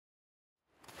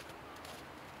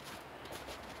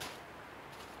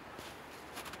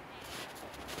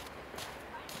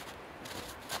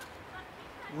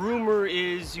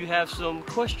Bibs, you have some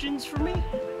questions for me?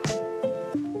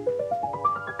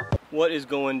 What is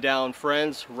going down,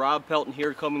 friends? Rob Pelton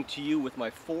here, coming to you with my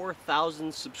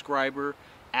 4,000 subscriber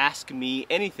Ask Me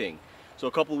Anything. So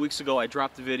a couple of weeks ago I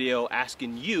dropped a video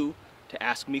asking you to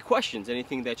ask me questions,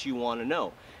 anything that you want to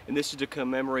know. And this is to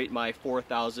commemorate my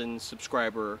 4,000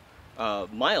 subscriber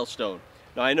milestone.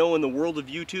 Now I know in the world of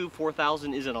YouTube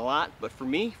 4,000 isn't a lot, but for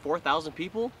me 4,000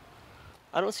 people,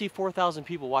 I don't see 4,000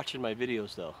 people watching my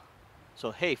videos though.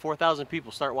 So hey, 4,000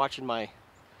 people, start watching my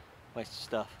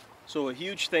stuff. So a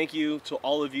huge thank you to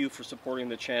all of you for supporting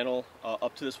the channel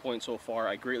up to this point so far.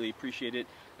 I greatly appreciate it.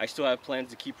 I still have plans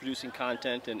to keep producing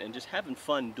content and just having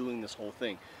fun doing this whole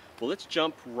thing. Well, let's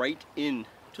jump right into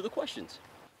the questions.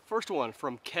 First one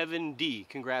from Kevin D.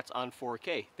 Congrats on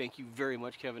 4K. Thank you very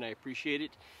much, Kevin. I appreciate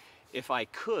it. If I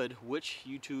could, which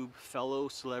YouTube fellow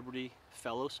celebrity,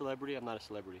 I'm not a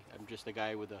celebrity, I'm just a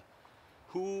guy with a,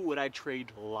 who would I trade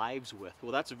lives with?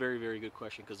 Well, that's a very, very good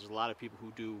question, because there's a lot of people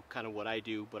who do kind of what I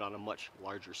do, but on a much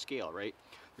larger scale, right?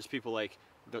 There's people like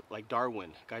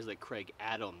Darwin, guys like Craig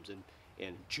Adams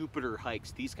and Jupiter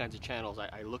Hikes, these kinds of channels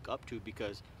I look up to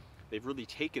because they've really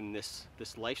taken this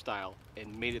lifestyle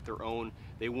and made it their own.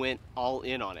 They went all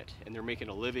in on it, and they're making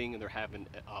a living, and they're having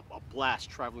a blast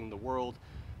traveling the world,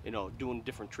 you know, doing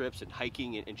different trips and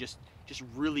hiking and just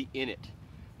really in it.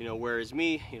 You know, whereas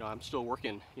me, you know, I'm still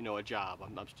working, you know, a job.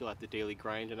 I'm still at the daily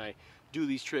grind, and I do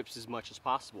these trips as much as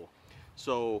possible.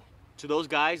 So to those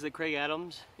guys like Craig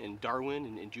Adams and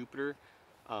Darwin and Jupiter,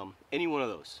 any one of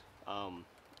those,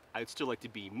 I'd still like to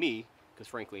be me, because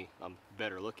frankly, I'm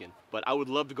better looking. But I would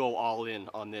love to go all in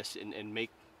on this and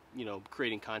make, you know,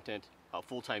 creating content a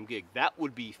full-time gig. That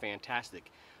would be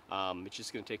fantastic. It's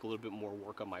just going to take a little bit more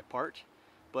work on my part.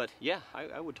 But yeah,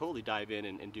 I would totally dive in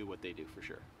and do what they do for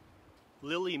sure.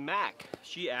 Lily Mack,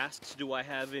 she asks, do I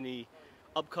have any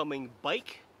upcoming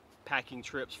bike packing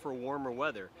trips for warmer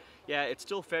weather? Yeah, it's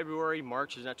still February,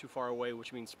 March is not too far away,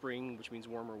 which means spring, which means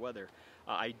warmer weather.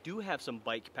 I do have some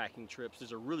bike packing trips.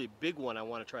 There's a really big one I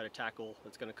want to try to tackle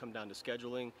that's going to come down to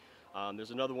scheduling.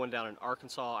 There's another one down in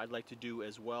Arkansas I'd like to do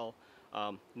as well.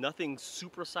 Nothing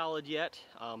super solid yet.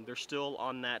 They're still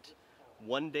on that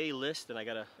one-day list, and I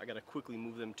gotta quickly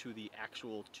move them to the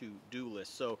actual to-do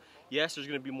list. So yes, there's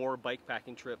gonna be more bike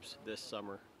packing trips this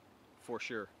summer for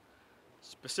sure.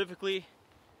 Specifically,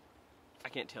 I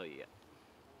can't tell you yet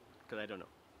because I don't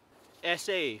know.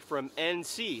 SA from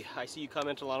NC, I see you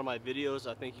comment on a lot of my videos.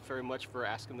 Thank you very much for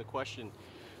asking the question.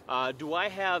 Do I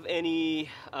have any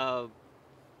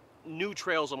new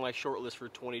trails on my short list for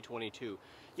 2022?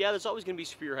 Yeah, there's always going to be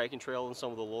Spear Hiking Trail and some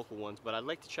of the local ones, but I'd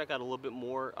like to check out a little bit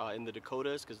more in the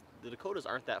Dakotas, because the Dakotas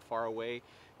aren't that far away.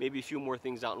 Maybe a few more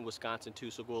things out in Wisconsin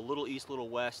too, so go a little east, a little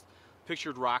west.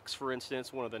 Pictured Rocks, for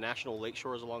instance, one of the national lake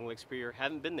shores along Lake Superior.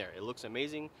 Haven't been there. It looks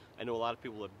amazing. I know a lot of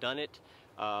people have done it.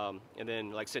 And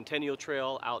then like Centennial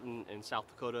Trail out in South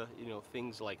Dakota, you know,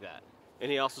 things like that. And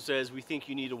he also says, we think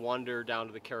you need to wander down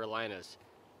to the Carolinas.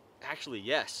 Actually,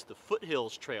 yes, the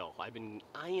Foothills Trail. I've been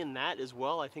eyeing that as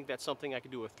well. I think that's something I could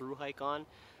do a through hike on.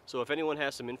 So if anyone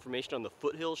has some information on the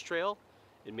Foothills Trail,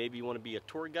 and maybe you want to be a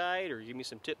tour guide or give me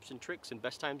some tips and tricks and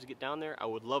best times to get down there, I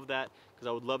would love that, because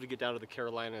I would love to get down to the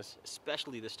Carolinas,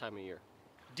 especially this time of year.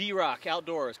 D-Rock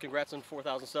Outdoors, congrats on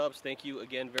 4,000 subs. Thank you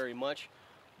again very much.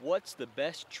 What's the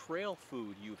best trail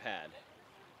food you've had?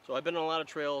 So I've been on a lot of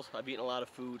trails. I've eaten a lot of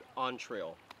food on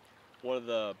trail. One of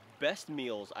the best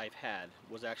meals I've had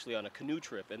was actually on a canoe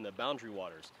trip in the Boundary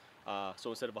Waters. So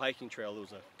instead of a hiking trail, it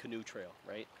was a canoe trail,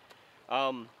 right?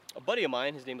 A buddy of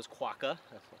mine, his name is Quaka.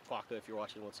 Quaka, if you're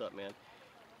watching, what's up, man?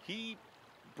 He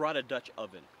brought a Dutch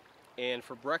oven. And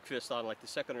for breakfast on like the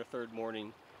second or third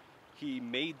morning, he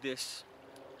made this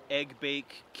egg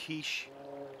bake quiche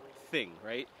thing,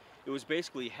 right? It was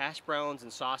basically hash browns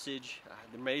and sausage.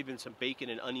 There may have been some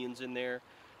bacon and onions in there,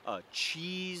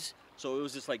 cheese. So it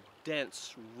was this like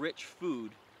dense, rich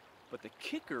food, but the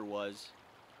kicker was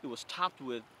it was topped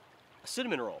with a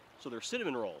cinnamon roll. So they're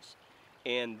cinnamon rolls.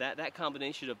 And that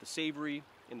combination of the savory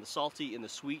and the salty and the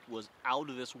sweet was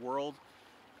out of this world.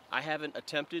 I haven't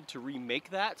attempted to remake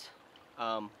that,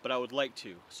 but I would like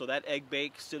to. So that egg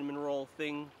bake cinnamon roll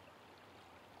thing,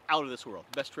 out of this world.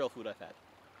 Best trail food I've had.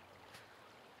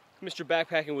 Mr.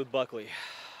 Backpacking with Buckley.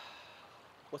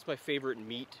 What's my favorite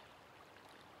meat?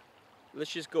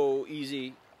 Let's just go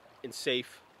easy and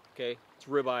safe, okay? It's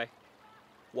ribeye.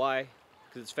 Why?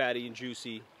 Because it's fatty and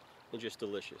juicy and just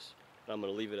delicious. And I'm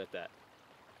gonna leave it at that.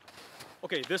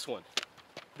 Okay, this one.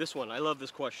 I love this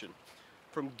question.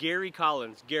 From Gary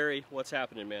Collins. Gary, what's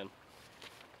happening, man?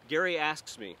 Gary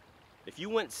asks me, if you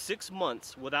went 6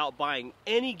 months without buying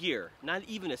any gear, not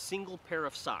even a single pair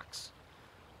of socks,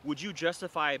 Would you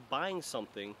justify buying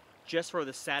something just for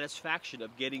the satisfaction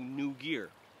of getting new gear,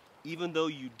 even though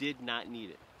you did not need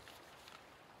it?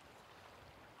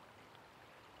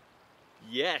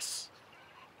 Yes.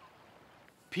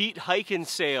 Pete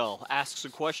Hikinsale asks a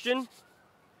question.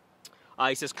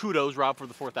 He says, kudos, Rob, for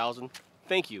the 4,000.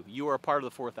 Thank you. You are a part of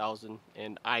the 4,000,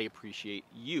 and I appreciate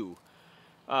you.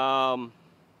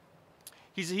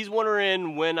 He's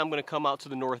wondering when I'm going to come out to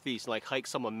the Northeast, like hike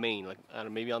some of Maine, like I don't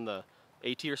know, maybe on the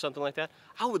AT or something like that.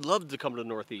 I would love to come to the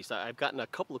Northeast. I've gotten a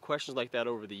couple of questions like that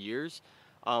over the years.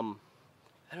 I don't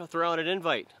know, throw out an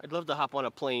invite. I'd love to hop on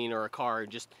a plane or a car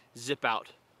and just zip out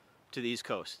to the East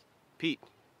Coast. Pete,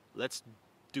 let's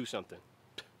do something.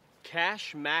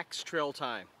 Cash Max Trail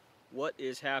Time. What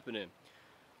is happening?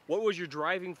 What was your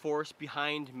driving force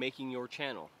behind making your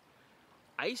channel?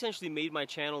 I essentially made my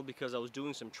channel because I was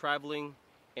doing some traveling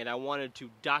and I wanted to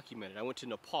document it. I went to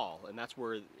Nepal, and that's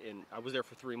where, and I was there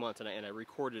for 3 months, and I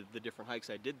recorded the different hikes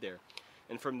I did there.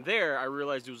 And from there, I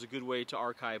realized it was a good way to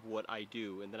archive what I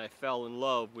do. And then I fell in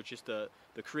love with just the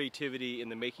creativity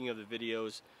and the making of the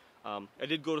videos. I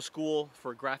did go to school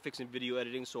for graphics and video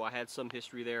editing, so I had some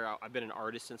history there. I've been an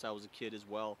artist since I was a kid as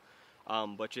well.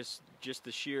 But just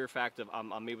the sheer fact of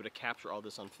I'm able to capture all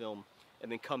this on film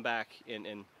and then come back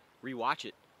and rewatch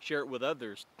it, share it with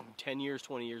others 10 years,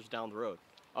 20 years down the road.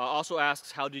 Also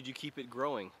asks, how did you keep it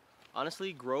growing?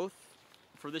 Honestly, growth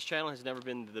for this channel has never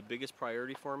been the biggest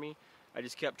priority for me. I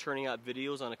just kept churning out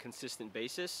videos on a consistent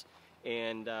basis,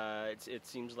 and it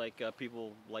seems like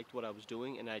people liked what I was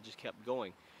doing, and I just kept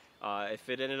going. If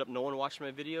it ended up no one watching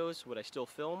my videos, would I still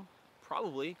film?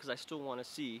 Probably, because I still want to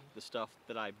see the stuff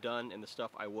that I've done and the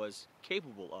stuff I was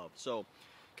capable of. So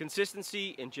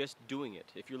consistency and just doing it.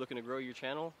 If you're looking to grow your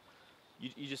channel,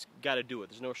 you just got to do it.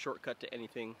 There's no shortcut to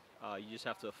anything. You just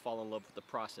have to fall in love with the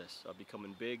process of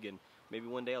becoming big, and maybe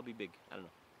one day I'll be big. I don't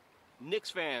know. Knicks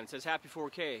Fan says happy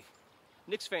 4K.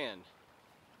 Knicks Fan,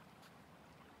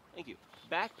 thank you.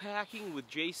 Backpacking with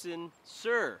Jason,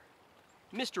 sir.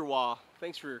 Mr. Wah,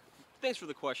 thanks for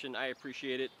the question. I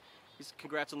appreciate it.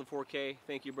 Congrats on the 4K.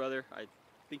 Thank you, brother. I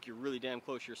think you're really damn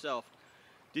close yourself.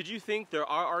 Did you think the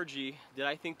RRG, did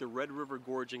I think the Red River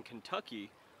Gorge in Kentucky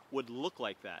would look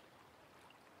like that?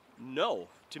 No.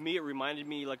 To me, it reminded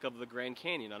me like of the Grand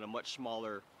Canyon on a much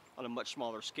smaller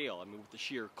scale. I mean, with the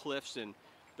sheer cliffs, and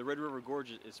the Red River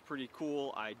Gorge is pretty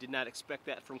cool. I did not expect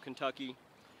that from Kentucky.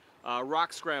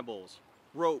 Rock scrambles,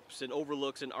 ropes, and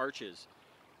overlooks and arches.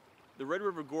 The Red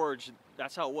River Gorge,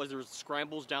 that's how it was. There was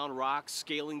scrambles down rocks,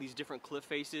 scaling these different cliff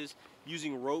faces,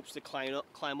 using ropes to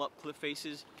climb up cliff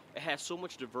faces. It has so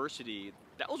much diversity.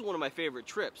 That was one of my favorite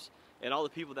trips. And all the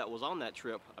people that was on that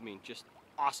trip, I mean, just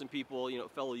awesome people, you know,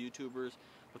 fellow YouTubers.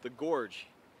 But the gorge,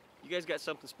 you guys got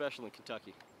something special in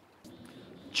Kentucky.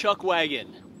 Chuck Wagon.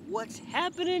 What's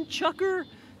happening, Chucker?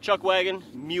 Chuck Wagon,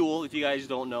 mule, if you guys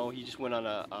don't know. He just went on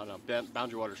a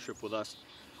Boundary Waters trip with us.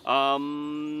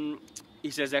 He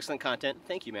says, excellent content.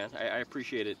 Thank you, man. I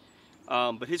appreciate it.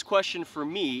 But his question for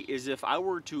me is, if I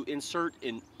were to insert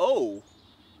an O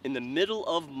in the middle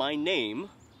of my name,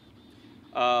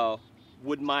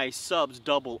 would my subs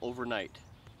double overnight?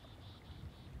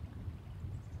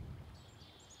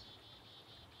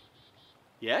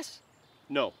 Yes?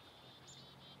 No.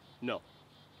 No.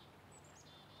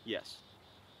 Yes.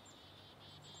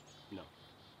 No.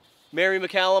 Mary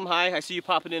McCallum, hi. I see you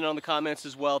popping in on the comments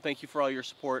as well. Thank you for all your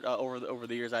support over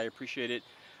the years. I appreciate it.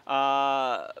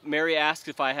 Mary asks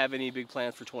if I have any big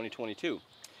plans for 2022.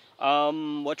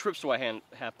 What trips do I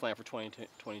have planned for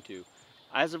 2022?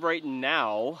 As of right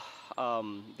now,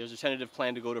 there's a tentative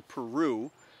plan to go to Peru.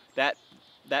 That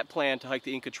plan to hike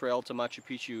the Inca Trail to Machu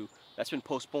Picchu, that's been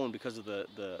postponed because of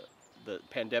the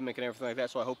pandemic and everything like that,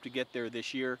 so I hope to get there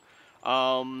this year.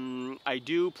 I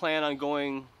do plan on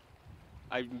going,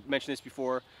 I mentioned this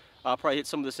before, I'll probably hit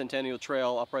some of the Centennial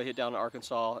Trail, I'll probably hit down to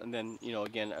Arkansas, and then, you know,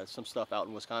 again, some stuff out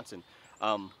in Wisconsin.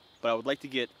 But I would like to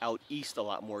get out east a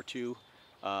lot more too.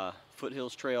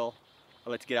 Foothills Trail, I'd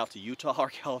like to get out to Utah or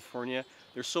California.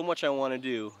 There's so much I want to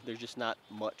do, there's just not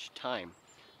much time,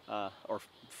 or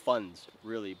funds,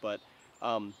 really. But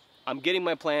I'm getting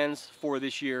my plans for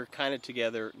this year kind of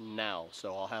together now,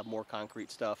 so I'll have more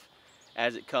concrete stuff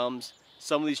as it comes.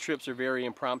 Some of these trips are very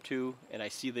impromptu, and I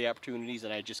see the opportunities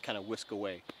and I just kind of whisk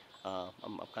away.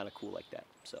 I'm kind of cool like that.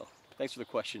 So thanks for the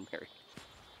question, Mary.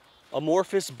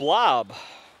 Amorphous Blob,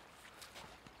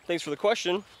 thanks for the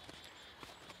question.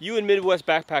 You and Midwest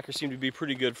Backpacker seem to be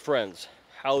pretty good friends.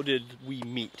 How did we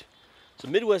meet? So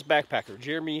Midwest Backpacker,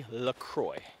 Jeremy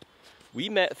LaCroix. We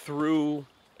met through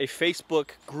a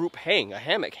Facebook group hang, a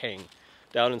hammock hang,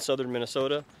 down in southern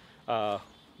Minnesota.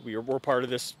 We're part of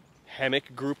this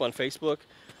hammock group on Facebook.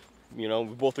 you know,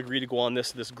 we both agreed to go on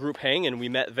this group hang, and we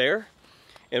met there,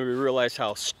 and we realized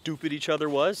how stupid each other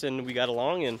was, and we got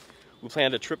along, and we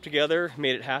planned a trip together,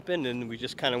 made it happen, and we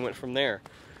just kind of went from there.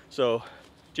 So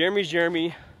Jeremy's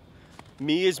Jeremy,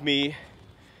 me is me,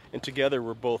 and together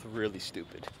we're both really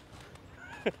stupid.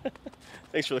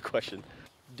 Thanks for the question.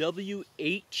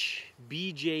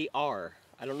 WHBJR.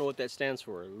 I don't know what that stands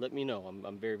for. Let me know.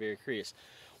 I'm very, very curious.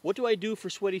 What do I do for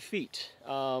sweaty feet?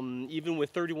 Even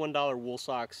with $31 wool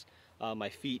socks, my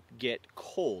feet get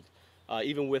cold.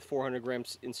 Even with 400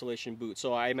 grams insulation boots.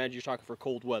 So I imagine you're talking for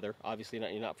cold weather. Obviously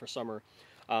not for summer.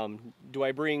 Do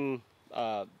I bring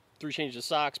 3 changes of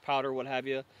socks, powder, what have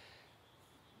you?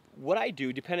 What I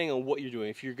do, depending on what you're doing,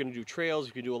 if you're going to do trails,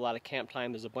 if you do a lot of camp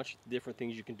time, there's a bunch of different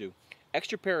things you can do.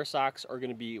 Extra pair of socks are going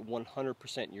to be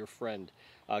 100% your friend,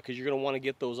 because you're going to want to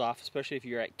get those off, especially if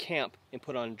you're at camp, and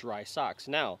put on dry socks.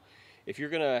 Now, if you're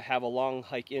going to have a long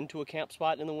hike into a camp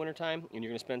spot in the wintertime, and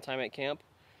you're going to spend time at camp,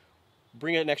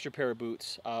 bring an extra pair of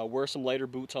boots. Wear some lighter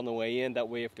boots on the way in. That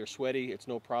way, if they're sweaty, it's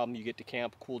no problem. You get to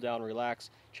camp, cool down,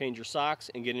 relax, change your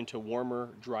socks, and get into warmer,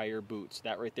 drier boots.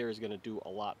 That right there is going to do a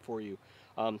lot for you.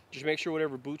 Just make sure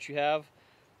whatever boots you have,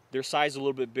 their size is a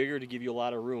little bit bigger to give you a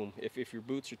lot of room. If your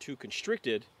boots are too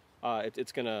constricted,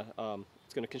 it's gonna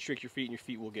constrict your feet, and your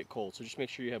feet will get cold. So just make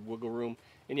sure you have wiggle room.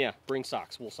 And yeah, bring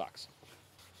socks, wool socks.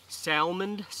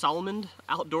 Salmond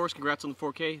Outdoors, congrats on the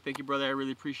 4K. Thank you, brother. I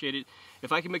really appreciate it.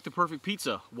 If I could make the perfect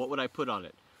pizza, what would I put on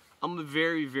it? I'm a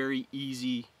very, very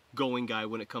easy going guy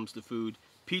when it comes to food.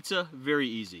 Pizza, very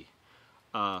easy.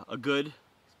 A good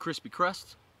crispy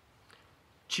crust,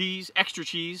 cheese, extra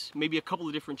cheese, maybe a couple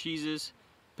of different cheeses,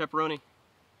 pepperoni.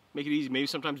 Make it easy. Maybe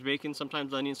sometimes bacon,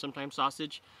 sometimes onion, sometimes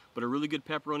sausage. But a really good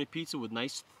pepperoni pizza with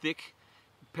nice thick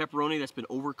pepperoni that's been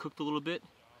overcooked a little bit.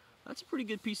 That's a pretty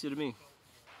good pizza to me.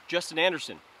 Justin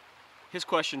Anderson, his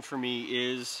question for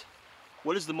me is,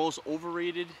 what is the most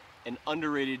overrated and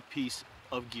underrated piece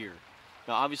of gear?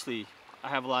 Now obviously I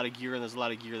have a lot of gear, and there's a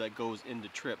lot of gear that goes into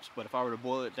trips, but if I were to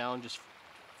boil it down just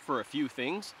for a few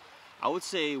things, I would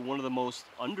say one of the most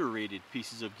underrated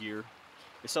pieces of gear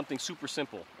is something super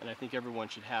simple, and I think everyone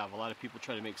should have. A lot of people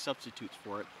try to make substitutes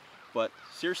for it, but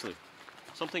seriously,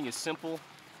 something as simple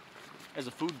as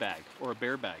a food bag or a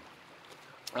bear bag.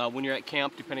 When you're at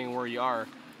camp, depending on where you are,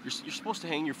 you're supposed to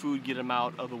hang your food, get them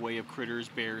out of the way of critters,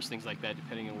 bears, things like that,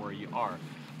 depending on where you are.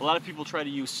 A lot of people try to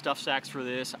use stuff sacks for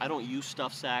this. I don't use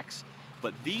stuff sacks,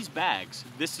 but these bags,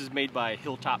 this is made by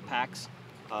Hilltop Packs,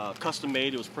 custom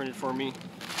made. It was printed for me.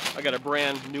 I got a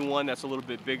brand new one that's a little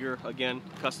bit bigger, again,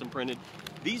 custom printed.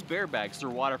 These bear bags, they're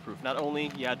waterproof. Not only,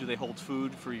 yeah, do they hold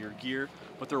food for your gear,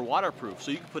 but they're waterproof,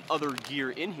 so you can put other gear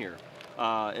in here.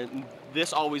 And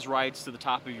this always rides to the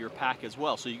top of your pack as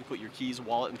well, so you can put your keys,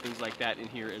 wallet, and things like that in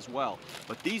here as well.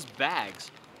 But these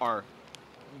bags are,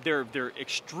 they're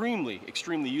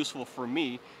extremely useful for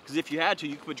me, because if you had to,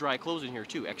 you could put dry clothes in here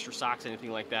too, extra socks,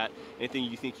 anything like that, anything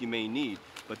you think you may need.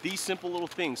 But these simple little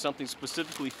things, something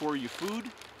specifically for your food,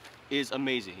 is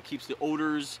amazing. It keeps the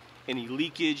odors, any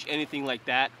leakage, anything like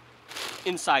that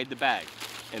inside the bag.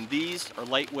 And these are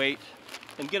lightweight,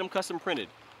 and get them custom printed.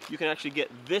 You can actually get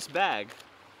this bag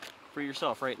for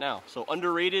yourself right now. So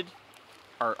underrated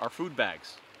are food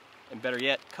bags, and better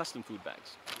yet, custom food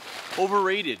bags.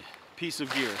 Overrated piece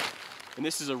of gear, and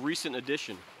this is a recent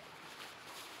addition.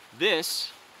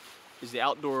 This is the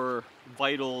Outdoor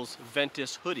Vitals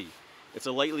Ventus hoodie. It's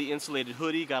a lightly insulated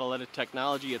hoodie, got a lot of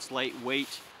technology, it's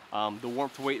lightweight. The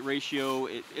warmth to weight ratio,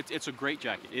 it's a great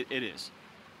jacket, it is.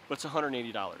 But it's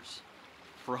 $180.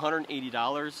 For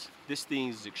 $180, this thing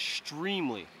is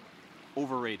extremely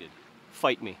overrated.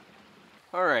 Fight me.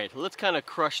 All right, let's kind of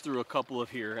crush through a couple of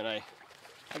here, and I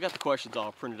got the questions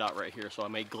all printed out right here, so I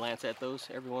may glance at those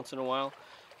every once in a while.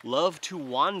 Love to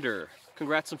wander.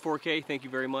 Congrats on 4K, thank you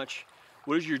very much.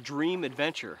 What is your dream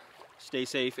adventure? Stay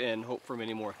safe and hope for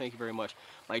many more. Thank you very much.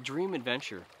 My dream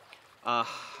adventure. I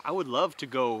would love to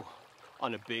go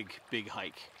on a big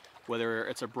hike, whether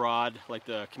it's abroad like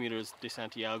the Caminos de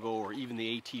Santiago or even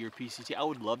the AT or PCT. I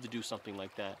would love to do something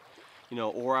like that, you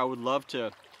know, or I would love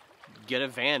to get a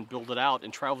van, build it out,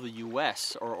 and travel the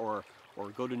US or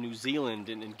go to New Zealand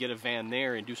and get a van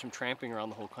there and do some tramping around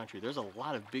the whole country. There's a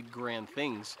lot of big grand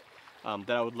things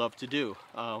that I would love to do.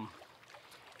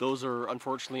 Those are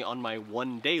unfortunately on my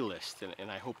one-day list,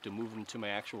 and I hope to move them to my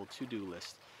actual to-do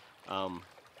list.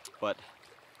 But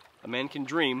a man can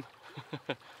dream,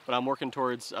 but I'm working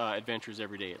towards adventures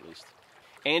every day at least.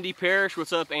 Andy Parrish,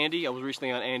 what's up, Andy? I was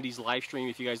recently on Andy's live stream.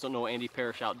 If you guys don't know Andy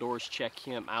Parrish Outdoors, check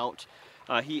him out.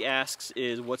 He asks,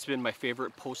 what's been my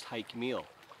favorite post-hike meal?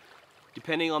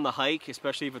 Depending on the hike,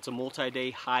 especially if it's a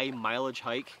multi-day high mileage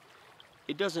hike,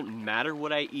 it doesn't matter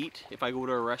what I eat if I go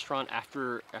to a restaurant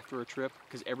after a trip,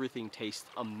 because everything tastes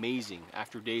amazing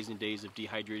after days and days of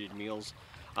dehydrated meals.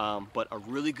 But a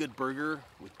really good burger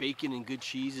with bacon and good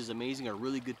cheese is amazing. A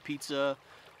really good pizza,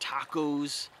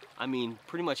 tacos, I mean,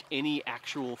 pretty much any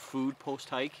actual food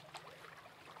post-hike,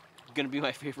 gonna be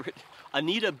my favorite.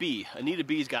 Anita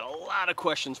B's got a lot of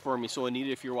questions for me. So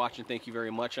Anita, if you're watching, thank you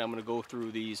very much. I'm gonna go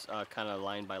through these kind of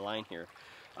line by line here.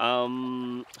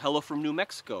 Hello from New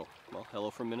Mexico. Well, hello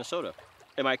from Minnesota.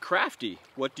 Am I crafty?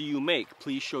 What do you make?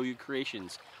 Please show your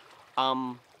creations.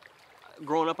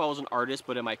 Growing up, I was an artist,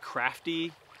 but am I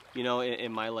crafty? You know,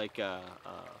 am I like a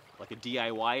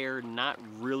DIYer? Not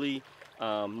really.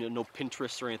 No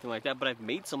Pinterest or anything like that, but I've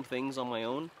made some things on my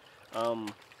own.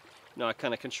 You know, I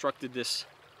kind of constructed this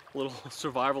little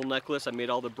survival necklace. I made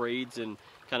all the braids and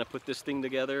kind of put this thing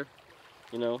together.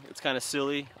 You know, it's kind of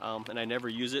silly, and I never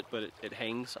use it, but it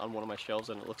hangs on one of my shelves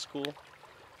and it looks cool.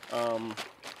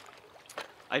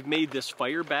 I've made this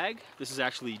fire bag. This is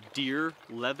actually deer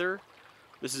leather.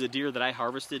 This is a deer that I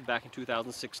harvested back in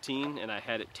 2016, and I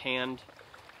had it tanned,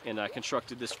 and I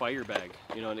constructed this fire bag.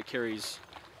 You know, and it carries,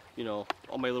 you know,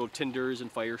 all my little tinders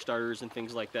and fire starters and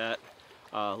things like that.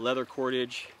 Leather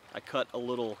cordage. I cut a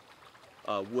little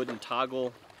wooden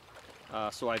toggle.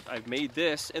 So I've made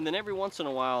this, and then every once in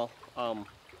a while,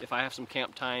 if I have some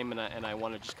camp time and I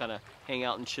want to just kind of hang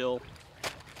out and chill,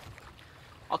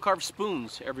 I'll carve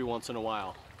spoons every once in a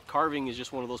while. Carving is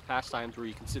just one of those pastimes where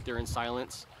you can sit there in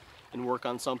silence and work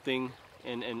on something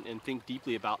and think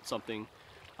deeply about something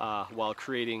while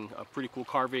creating a pretty cool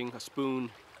carving, a spoon,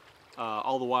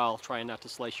 all the while trying not to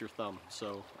slice your thumb.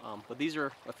 So, but these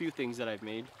are a few things that I've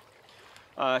made.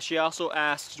 She also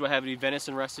asks, do I have any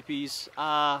venison recipes?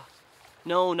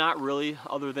 No, not really,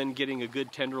 other than getting a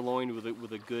good tenderloin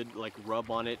with a good like rub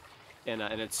on it, and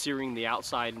it's searing the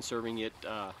outside and serving it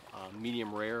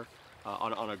medium rare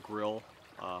on a grill.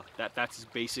 That's as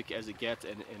basic as it gets,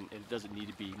 and it doesn't need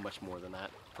to be much more than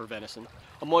that for venison.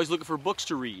 I'm always looking for books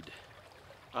to read.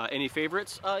 Any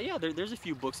favorites? Yeah, there's a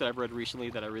few books that I've read recently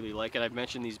that I really like, and I've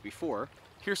mentioned these before.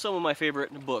 Here's some of my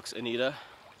favorite books, Anita.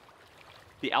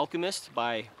 The Alchemist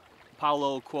by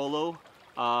Paulo Coelho.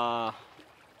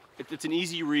 It's an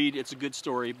easy read, it's a good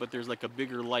story, but there's like a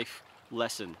bigger life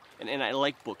lesson. And I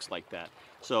like books like that.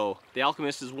 So, The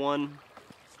Alchemist is one.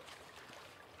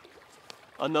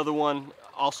 Another one,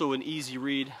 also an easy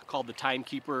read, called The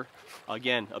Timekeeper.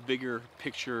 Again, a bigger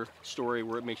picture story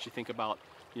where it makes you think about,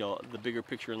 you know, the bigger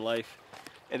picture in life.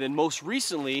 And then most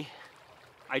recently,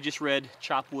 I just read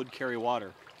Chop Wood, Carry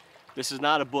Water. This is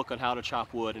not a book on how to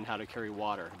chop wood and how to carry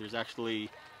water. There's actually,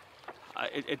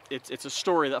 it's a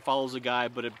story that follows a guy,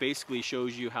 but it basically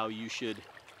shows you how you should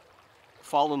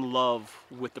fall in love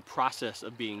with the process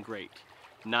of being great,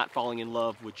 not falling in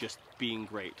love with just being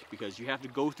great, because you have to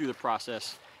go through the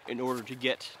process in order to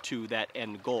get to that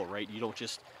end goal, right? You don't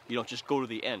just go to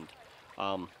the end.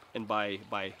 And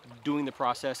by doing the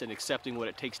process and accepting what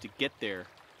it takes to get there,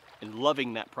 and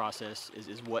loving that process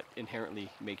is what inherently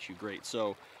makes you great.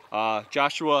 So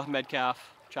Joshua Metcalf,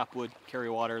 Chop Wood, Carry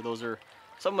Water, those are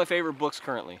some of my favorite books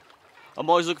currently. I'm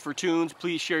always looking for tunes.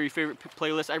 Please share your favorite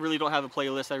playlist. I really don't have a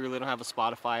playlist. I really don't have a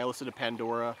Spotify. I listen to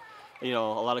Pandora, you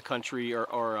know, a lot of country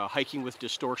or Hiking with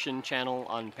Distortion channel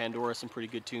on Pandora, some pretty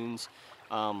good tunes.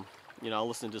 You know, I'll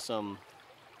listen to some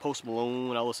Post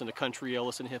Malone, I'll listen to country, I'll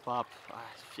listen to hip hop,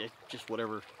 just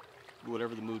whatever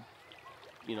the mood,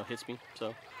 you know, hits me.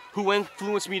 So, who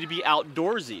influenced me to be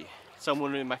outdoorsy?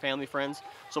 Someone in my family, friends.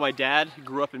 So my dad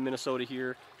grew up in Minnesota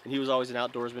here, and he was always an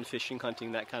outdoorsman, fishing,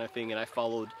 hunting, that kind of thing, and I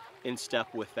followed in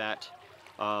step with that.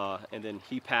 And then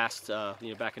he passed, you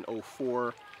know, back in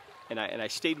 '04, and I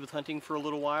stayed with hunting for a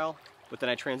little while, but then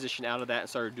I transitioned out of that and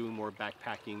started doing more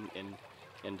backpacking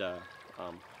and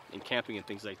camping and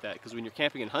things like that. Because when you're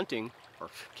camping and hunting, or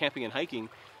camping and hiking,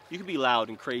 you can be loud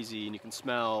and crazy, and you can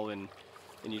smell, and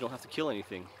you don't have to kill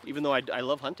anything. Even though I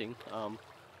love hunting,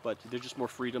 but there's just more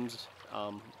freedoms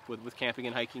with camping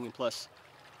and hiking, and plus,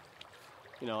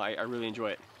 you know, I really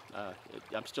enjoy it.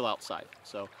 I'm still outside.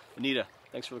 So, Anita,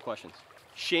 thanks for the questions.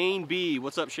 Shane B,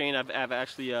 what's up, Shane? I've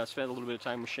actually spent a little bit of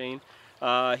time with Shane.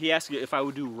 He asked if I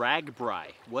would do RAGBRAI.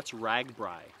 What's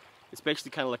RAGBRAI? It's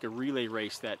basically kind of like a relay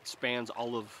race that spans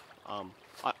all of,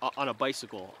 on a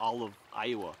bicycle, all of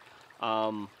Iowa.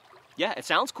 Yeah, it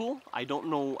sounds cool. I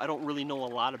don't really know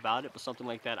a lot about it, but something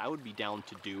like that I would be down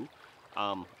to do.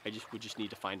 I would just need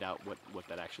to find out what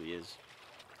that actually is.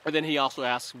 And then he also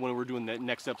asks when we're doing the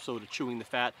next episode of Chewing the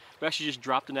Fat. We actually just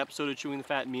dropped an episode of Chewing the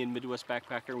Fat, me and Midwest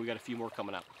Backpacker. We got a few more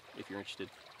coming up, if you're interested.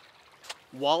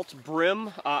 Walt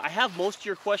Brim, I have most of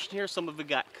your question here. Some of it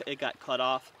got cut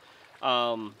off.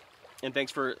 and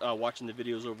thanks for watching the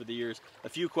videos over the years. A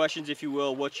few questions, if you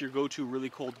will. What's your go-to really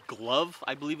cold glove?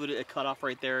 I believe it cut off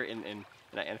right there, and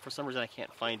for some reason I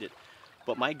can't find it.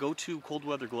 But my go-to cold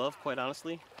weather glove, quite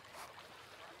honestly,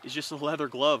 is just a leather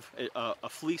glove, a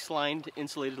fleece-lined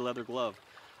insulated leather glove.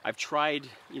 I've tried,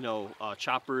 you know,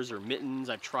 choppers or mittens.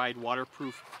 I've tried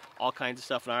waterproof, all kinds of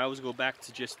stuff, and I always go back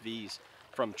to just these.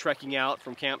 From trekking out,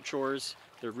 from camp chores,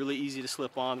 they're really easy to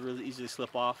slip on, really easy to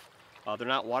slip off. They're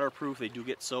not waterproof, they do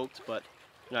get soaked, but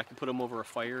you know, I can put them over a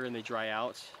fire and they dry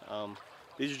out.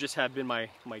 These just have been my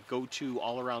go-to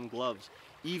all-around gloves,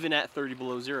 even at 30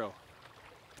 below zero.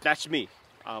 That's me.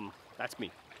 That's me.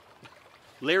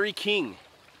 Larry King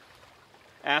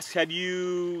asks, have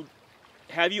you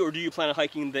or do you plan on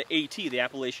hiking the AT, the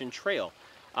Appalachian Trail?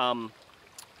 I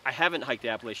haven't hiked the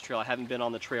Appalachian Trail. I haven't been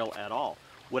on the trail at all.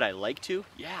 Would I like to?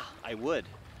 Yeah, I would.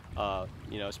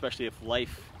 You know, especially if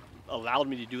life allowed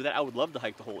me to do that, I would love to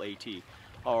hike the whole AT,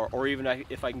 or even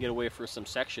if I can get away for some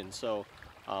sections. So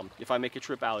if I make a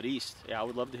trip out east, yeah, I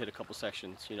would love to hit a couple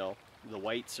sections, you know, the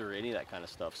Whites or any of that kind of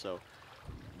stuff. So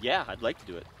yeah, I'd like to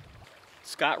do it.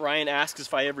 Scott Ryan asks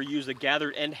if I ever use a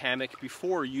gathered end hammock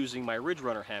before using my Ridge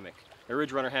Runner hammock. My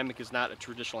Ridge Runner hammock is not a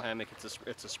traditional hammock,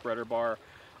 it's a spreader bar.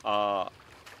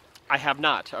 I have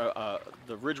not.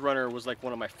 The Ridge Runner was like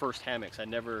one of my first hammocks.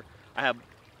 I have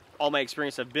all my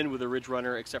experience have been with a Ridge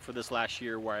Runner except for this last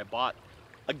year where I bought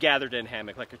a gathered end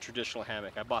hammock, like a traditional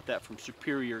hammock. I bought that from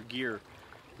Superior Gear,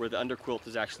 where the underquilt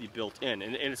is actually built in,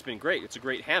 and it's been great. It's a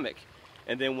great hammock.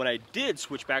 And then when I did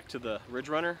switch back to the Ridge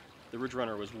Runner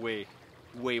was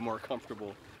way more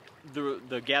comfortable.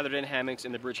 The gathered end hammocks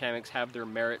and the bridge hammocks have their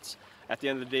merits. At the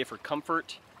end of the day, for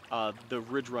comfort, the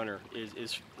Ridge Runner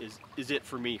is it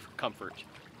for me for comfort.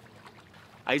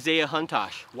 Isaiah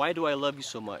Huntosh, why do I love you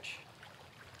so much?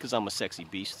 Because I'm a sexy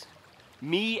beast.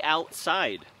 Me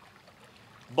outside.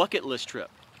 Bucket list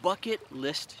trip. Bucket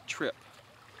list trip.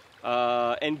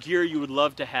 And gear you would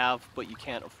love to have, but you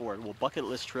can't afford. Well, bucket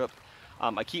list trip.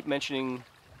 I keep mentioning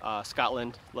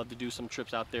Scotland. Love to do some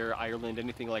trips out there. Ireland,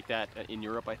 anything like that in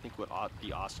Europe, I think would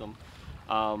be awesome.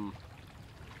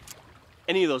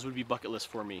 Any of those would be bucket list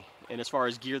for me. And as far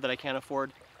as gear that I can't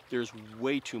afford, there's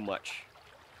way too much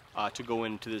to go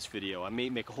into this video. I may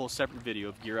make a whole separate video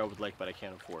of gear I would like but I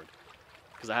can't afford,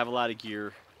 because I have a lot of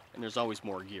gear and there's always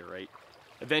more gear, right?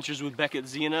 Adventures with Beckett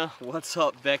Zena. What's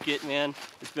up, Beckett, man?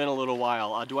 It's been a little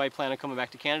while. Do I plan on coming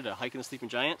back to Canada, hiking the Sleeping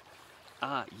Giant?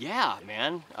 Yeah,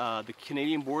 man. The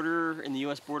Canadian border and the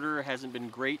US border hasn't been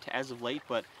great as of late,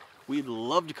 but we'd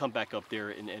love to come back up there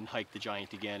and hike the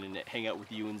Giant again and hang out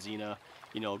with you and Zena.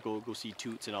 You know, go see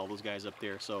Toots and all those guys up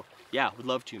there. So yeah, would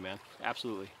love to, man.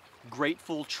 Absolutely.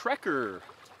 Grateful Trekker.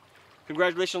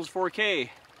 Congratulations, 4K.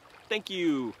 Thank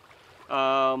you.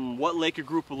 What lake or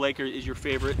group of lake is your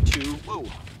favorite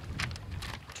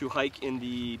to hike in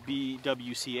the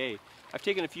BWCA? I've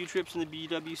taken a few trips in the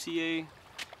BWCA.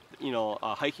 You know,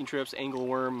 hiking trips,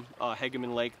 Angleworm,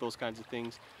 Hegeman Lake, those kinds of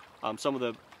things. Some of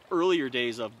the earlier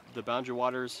days of the Boundary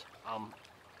Waters,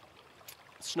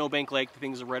 Snowbank Lake, the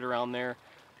things are right around there.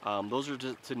 Those are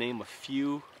to name a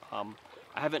few.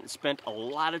 I haven't spent a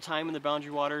lot of time in the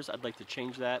Boundary Waters. I'd like to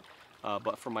change that,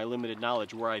 but from my limited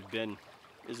knowledge, where I've been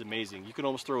is amazing. You can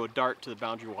almost throw a dart to the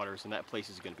Boundary Waters and that place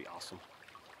is going to be awesome.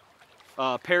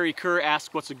 Perry Kerr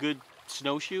asks, what's a good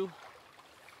snowshoe?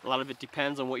 A lot of it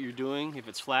depends on what you're doing. If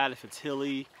it's flat, if it's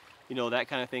hilly, you know, that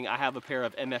kind of thing. I have a pair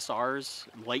of MSRs,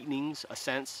 Lightnings,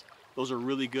 Ascents. Those are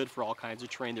really good for all kinds of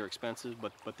terrain. They're expensive,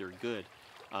 but they're good.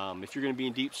 If you're going to be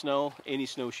in deep snow, any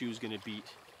snowshoe is going to beat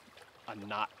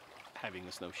not having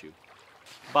a snowshoe.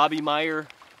 Bobby Meyer,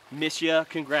 miss ya.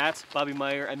 Congrats. Bobby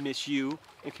Meyer, I miss you,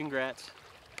 and congrats.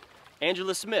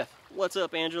 Angela Smith, what's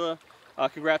up, Angela?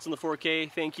 Congrats on the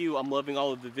 4K. Thank you. I'm loving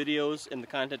all of the videos and the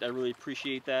content. I really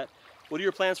appreciate that. What are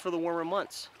your plans for the warmer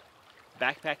months?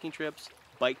 Backpacking trips,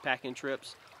 bike packing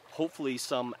trips, hopefully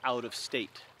some out of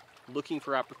state. Looking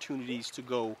for opportunities to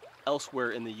go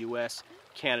elsewhere in the US,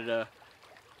 Canada,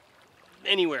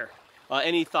 anywhere.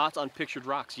 Any thoughts on Pictured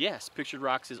Rocks? Yes, Pictured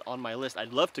Rocks is on my list.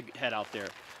 I'd love to head out there.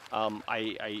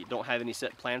 I don't have any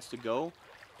set plans to go,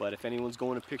 but if anyone's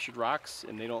going to Pictured Rocks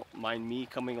and they don't mind me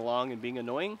coming along and being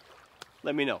annoying,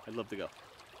 let me know. I'd love to go.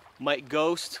 Mike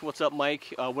Ghost, what's up,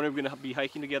 Mike? When are we gonna be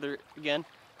hiking together again?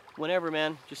 Whenever,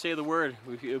 man. Just say the word.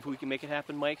 If we can make it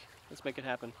happen, Mike, let's make it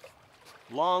happen.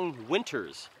 Long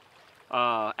Winters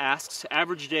asks,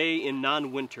 average day in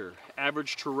non-winter,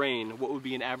 average terrain, what would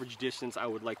be an average distance I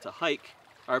would like to hike,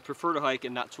 or I prefer to hike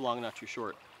and not too long, not too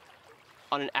short.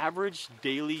 On an average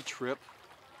daily trip,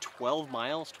 12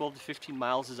 miles, 12 to 15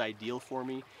 miles is ideal for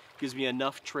me. Gives me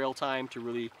enough trail time to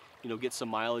really, you know, get some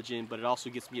mileage in, but it also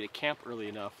gets me to camp early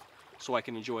enough so I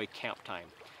can enjoy camp time.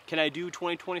 Can I do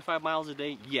 20-25 miles a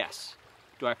day? Yes.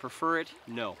 Do I prefer it?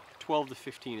 No. 12 to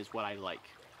 15 is what I like.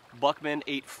 Buckman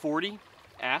 840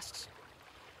 asks,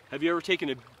 have you ever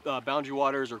taken a Boundary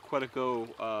Waters or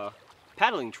Quetico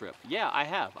paddling trip? Yeah, I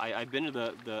have. I've been to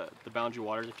the Boundary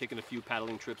Waters. I've taken a few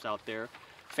paddling trips out there.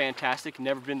 Fantastic.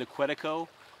 Never been to Quetico.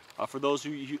 For those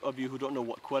of you who don't know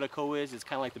what Quetico is, it's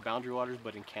kind of like the Boundary Waters,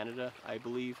 but in Canada, I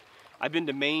believe. I've been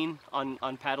to Maine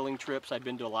on paddling trips. I've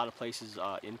been to a lot of places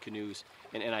in canoes,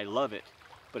 and I love it.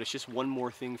 But it's just one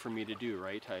more thing for me to do,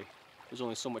 right? There's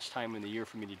only so much time in the year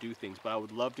for me to do things, but I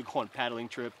would love to go on paddling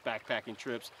trips, backpacking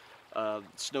trips,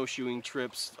 snowshoeing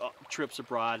trips, trips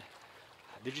abroad.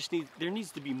 There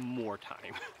needs to be more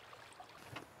time.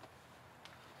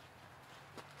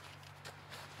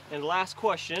 And last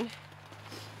question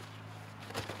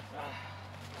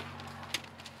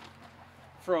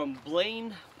from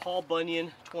Blaine Paul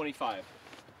Bunyan 25.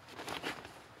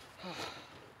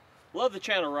 Love the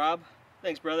channel, Rob.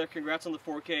 Thanks, brother. Congrats on the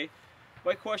 4K.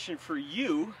 My question for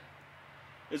you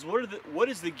is what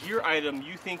is the gear item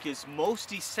you think is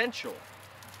most essential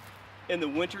in the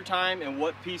winter time, and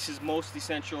what piece is most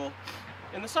essential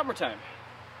in the summertime?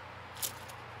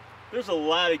 There's a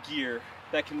lot of gear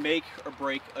that can make or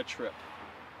break a trip.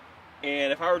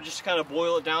 And if I were just to kind of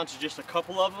boil it down to just a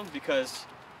couple of them, because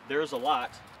there's a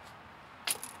lot.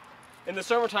 In the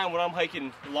summertime when I'm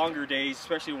hiking longer days,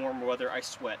 especially warmer weather, I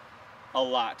sweat a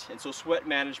lot. And so sweat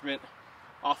management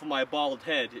off of my bald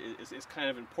head is kind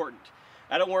of important.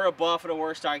 I don't wear a buff, I don't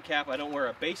wear a stocking cap, I don't wear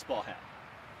a baseball hat.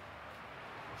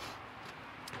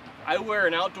 I wear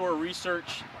an Outdoor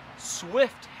Research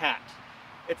Swift hat.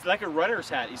 It's like a runner's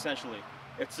hat, essentially.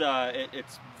 It's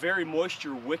very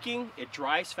moisture wicking. It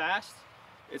dries fast.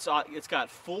 It's got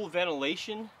full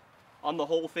ventilation on the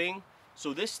whole thing.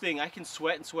 So this thing, I can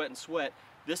sweat and sweat and sweat.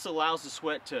 This allows the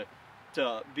sweat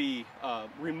to be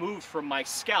removed from my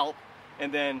scalp,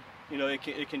 and then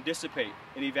it can dissipate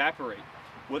and evaporate.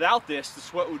 Without this, the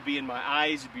sweat would be in my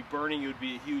eyes. It'd be burning. It would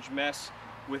be a huge mess.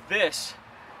 With this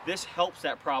helps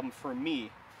that problem for me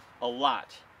a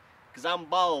lot, because I'm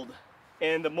bald.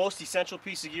 And the most essential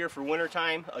piece of gear for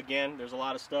wintertime, again, there's a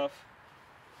lot of stuff,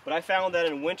 but I found that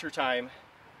in wintertime,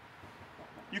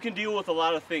 you can deal with a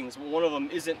lot of things. One of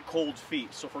them isn't cold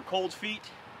feet. So for cold feet,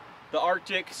 the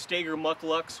Arctic Stager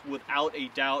Mucklux, without a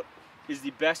doubt, is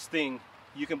the best thing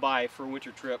you can buy for a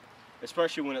winter trip,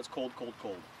 especially when it's cold, cold,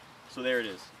 cold. So there it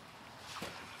is.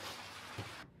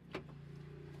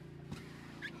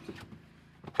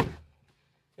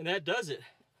 And that does it.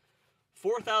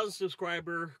 4,000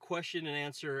 subscriber question and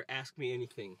answer, ask me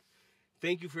anything.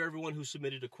 Thank you for everyone who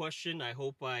submitted a question. I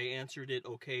hope I answered it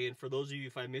okay. And for those of you,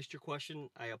 if I missed your question,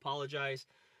 I apologize.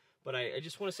 But I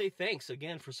just want to say thanks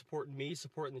again for supporting me,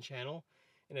 supporting the channel.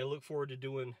 And I look forward to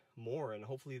doing more. And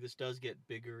hopefully this does get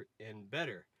bigger and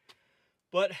better.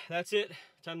 But that's it.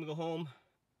 Time to go home.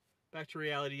 Back to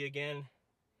reality again.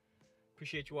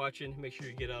 Appreciate you watching. Make sure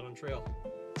you get out on trail.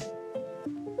 See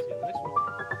you in the next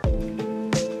one.